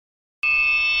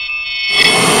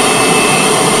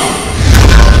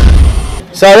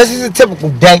So this is a typical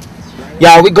day.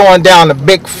 Y'all, we going down the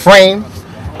big frame.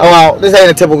 Oh, well, this ain't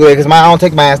a typical day because I don't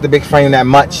take my ass to big frame that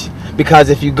much.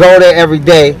 Because if you go there every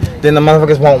day, then the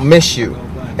motherfuckers won't miss you.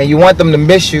 And you want them to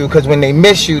miss you because when they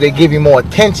miss you, they give you more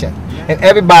attention. And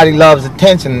everybody loves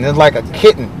attention. It's like a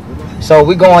kitten. So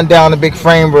we going down the big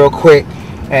frame real quick.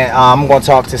 And I'm going to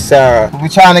talk to Sarah. We're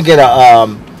trying to get a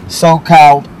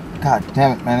SoCal. God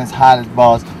damn it, man. It's hot as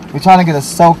balls. We're trying to get a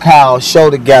SoCal show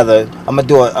together. I'm going to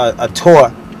do a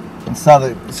tour.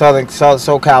 Southern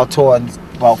SoCal tour,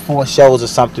 about 4 shows or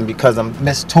something because I'm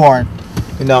miss touring,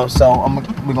 you know. So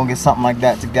we're gonna get something like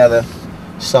that together.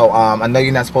 So I know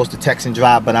you're not supposed to text and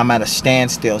drive, but I'm at a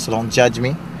standstill, so don't judge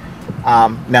me. Now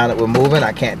that we're moving,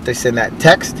 I can't send that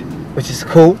text, which is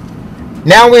cool.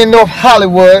 Now we're in North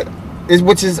Hollywood,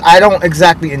 which is I don't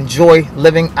exactly enjoy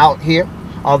living out here,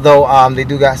 although they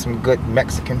do got some good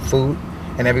Mexican food,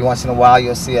 and every once in a while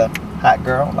you'll see a hot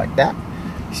girl like that.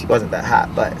 She wasn't that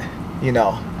hot, but you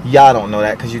know, y'all don't know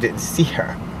that because you didn't see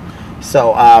her.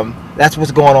 So that's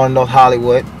what's going on in North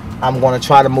Hollywood. I'm going to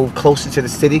try to move closer to the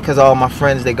city because all my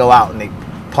friends, they go out and they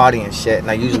party and shit,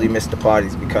 and I usually miss the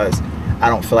parties because I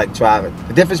don't feel like driving.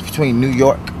 The difference between New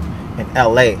York and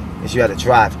LA is you have to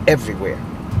drive everywhere.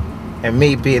 And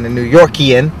me being a New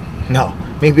Yorkian,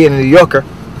 me being a New Yorker,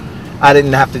 I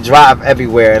didn't have to drive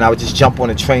everywhere, and I would just jump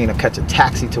on a train or catch a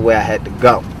taxi to where I had to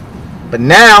go. But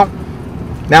now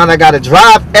that I got to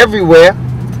drive everywhere,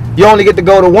 you only get to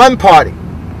go to one party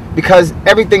because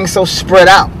everything's so spread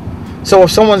out. So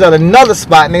if someone's at another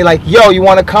spot and they're like, yo, you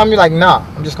want to come? You're like, nah,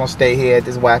 I'm just going to stay here at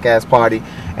this whack-ass party,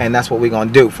 and that's what we're going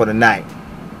to do for the night.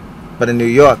 But in New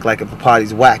York, like if a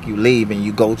party's whack, you leave and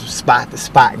you go to spot to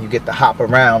spot and you get to hop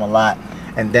around a lot,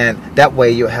 and then that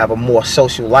way you'll have a more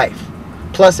social life.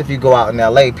 Plus, if you go out in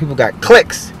LA, people got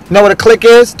cliques. You know what a clique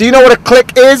is? Do you know what a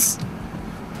clique is?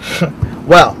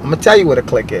 Well, I'm going to tell you what a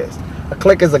clique is. A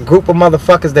clique is a group of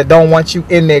motherfuckers that don't want you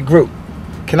in their group.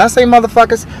 Can I say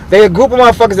motherfuckers? They're a group of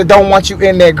motherfuckers that don't want you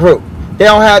in their group. They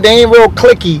ain't real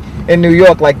cliquey in New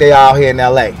York like they are out here in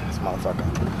LA. This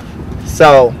motherfucker.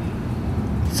 So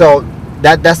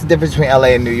that's the difference between LA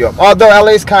and New York. Although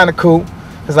LA's kind of cool.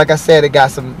 Because like I said, it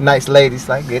got some nice ladies.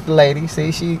 Like, get the lady.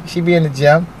 See, she be in the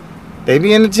gym. They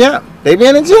be in the gym. They be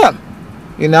in the gym.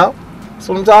 You know? That's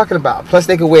what I'm talking about. Plus,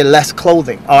 they can wear less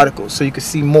clothing articles so you can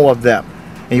see more of them.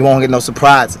 And you won't get no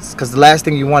surprises. Because the last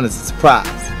thing you want is a surprise.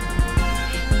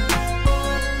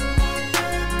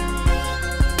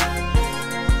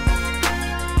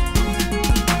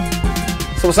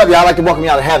 So what's up, y'all? I'd like to welcome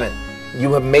y'all to heaven.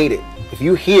 You have made it. If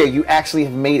you're here, you actually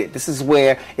have made it. This is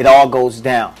where it all goes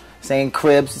down. This ain't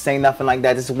cribs. This ain't nothing like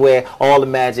that. This is where all the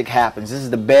magic happens. This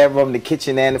is the bedroom, the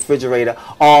kitchen, and the refrigerator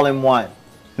all in one.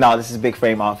 No, this is Big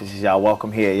Frame Offices, y'all.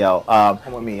 Welcome here, yo.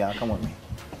 Come with me, y'all. Come with me.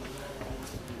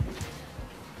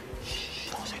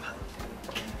 Don't say nothing.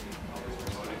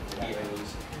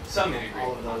 Some integrate.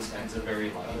 All of those kinds of very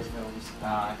other films.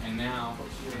 And now...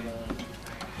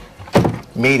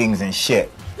 Meetings and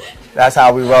shit. That's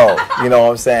how we roll. You know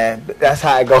what I'm saying? That's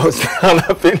how it goes down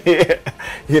up in here.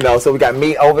 You know, so we got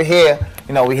me over here.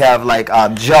 You know, we have like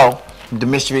Joe, the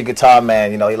mystery guitar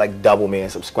man. You know, he like double me in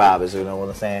subscribers. You know what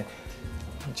I'm saying?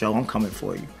 Joe, I'm coming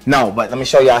for you. No, but let me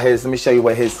show y'all his. Let me show you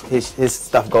where his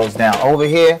stuff goes down. Over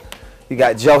here, you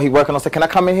got Joe. He working on stuff. Can I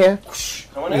come in here?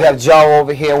 You have Joe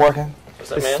over here working.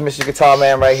 What's up, this man? is Mr. Guitar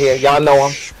Man right here. Y'all know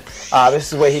him.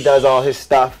 This is where he does all his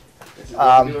stuff. This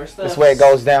is where it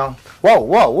goes down. Whoa,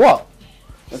 whoa, whoa!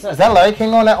 Is that Larry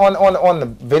King on that on the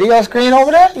video screen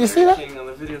over there? You see that? King on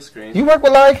the video screen. You work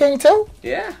with Larry King too?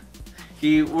 Yeah.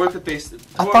 He worked with Bass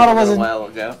I thought it was a while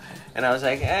ago, and I was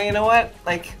like, hey, you know what?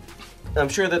 Like, I'm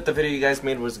sure that the video you guys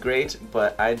made was great,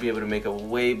 but I'd be able to make a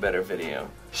way better video.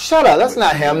 Shut up, that's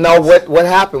not him. No, what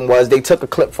happened was they took a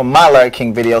clip from my Larry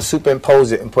King video,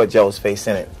 superimposed it, and put Joe's face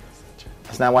in it.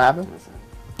 That's not what happened?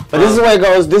 But this is where it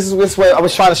goes. This is where I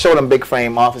was trying to show them Big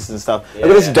Frame Offices and stuff. Yeah.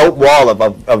 Look at this dope wall of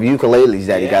ukuleles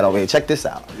that he got over here. Check this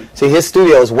out. See, his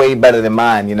studio is way better than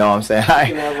mine. You know what I'm saying? You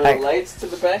can have little lights to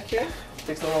the back here.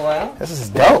 Takes a little while. This is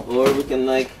dope. Or we can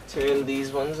like turn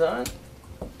these ones on.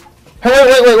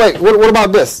 Hey, wait. What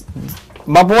about this?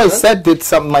 My boy Seth did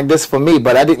something like this for me,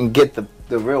 but I didn't get the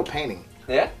real painting.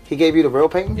 Yeah? He gave you the real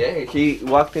painting? Yeah, he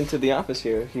walked into the office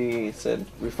here. He said,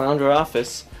 we found our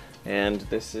office, and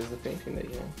this is the painting that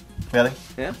you have. Really?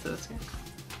 Yeah, so that's good.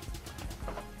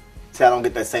 See, I don't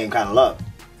get that same kind of love.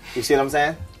 You see what I'm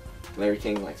saying? Larry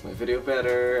King likes my video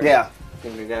better. Yeah.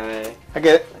 Finger guy. I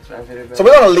get it. Likes my video better. So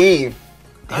we're going to leave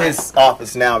his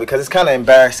office now because it's kind of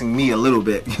embarrassing me a little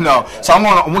bit, you know. So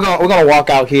we're gonna walk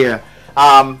out here.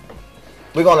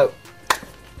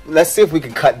 Let's see if we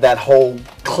can cut that whole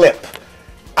clip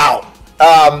out.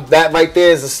 That right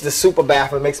there is the super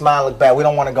bathroom. It makes mine look bad. We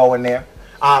don't want to go in there.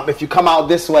 If you come out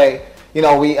this way, you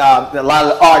know, a lot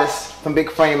of the artists from Big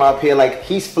Frame up here, like,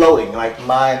 he's floating. Like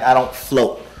mine, I don't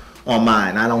float on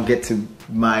mine. I don't get to,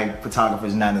 my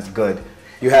photographer's not as good.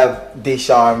 You have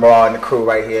DeStorm, Raw, and the crew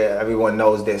right here. Everyone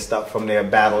knows their stuff from their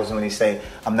battles when they say,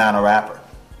 I'm not a rapper.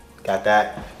 Got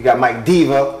that. You got Mike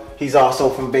Diva. He's also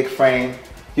from Big Frame.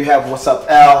 You have What's Up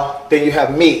L. Then you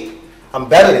have me. I'm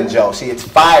better than Joe. See, it's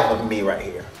 5 of me right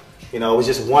here. You know, it was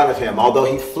just 1 of him. Although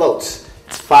he floats,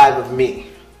 it's 5 of me.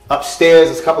 Upstairs,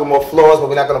 there's a couple more floors, but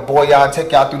we're not going to bore y'all and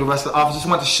take y'all through the rest of the office. Just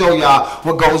want to show y'all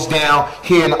what goes down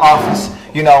here in the office.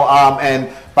 You know,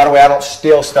 and by the way, I don't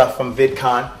steal stuff from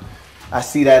VidCon. I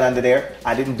see that under there.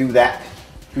 I didn't do that.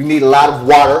 We need a lot of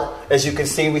water. As you can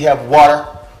see, we have water.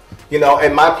 You know,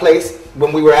 at my place,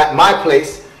 when we were at my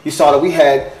place, you saw that we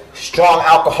had strong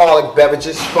alcoholic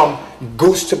beverages from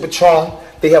Goose to Patron.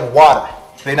 They have water.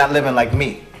 They're not living like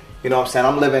me. You know what I'm saying?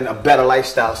 I'm living a better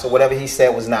lifestyle, so whatever he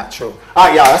said was not true. All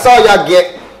right, y'all. That's all y'all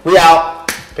get. We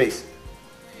out. Peace.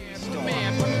 Keep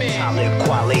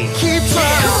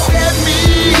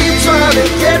trying to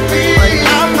get me.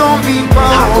 I'm gonna be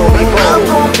bold. I'm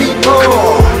gonna be bold.